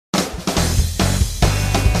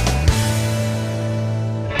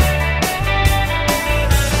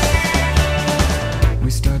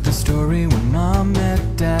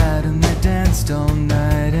danced all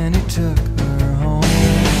night and he took her home.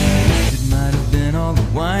 It might have been all the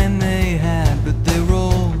wine they had, but they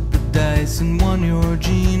rolled the dice and won your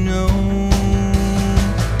genome.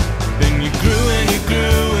 Then you grew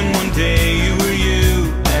and one day you were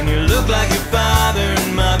you, and you look like your father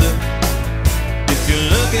and mother. If you're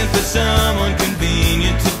looking for someone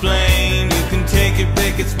convenient to blame, you can take your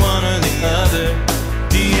pick, it's one or the other.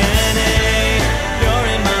 DNA, you're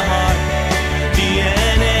in my heart.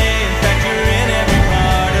 DNA, in fact you're in every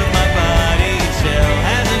part of my body. Each cell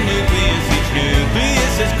has a nucleus, each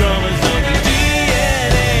nucleus has chromosomes. And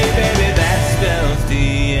DNA, baby, that spells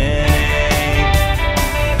DNA.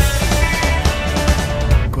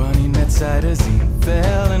 Guanine met cytosine,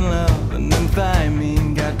 fell in love, and then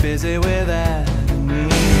thymine got busy with adenine.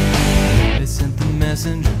 They sent the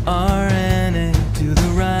messenger RNA to the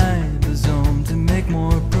rhyme.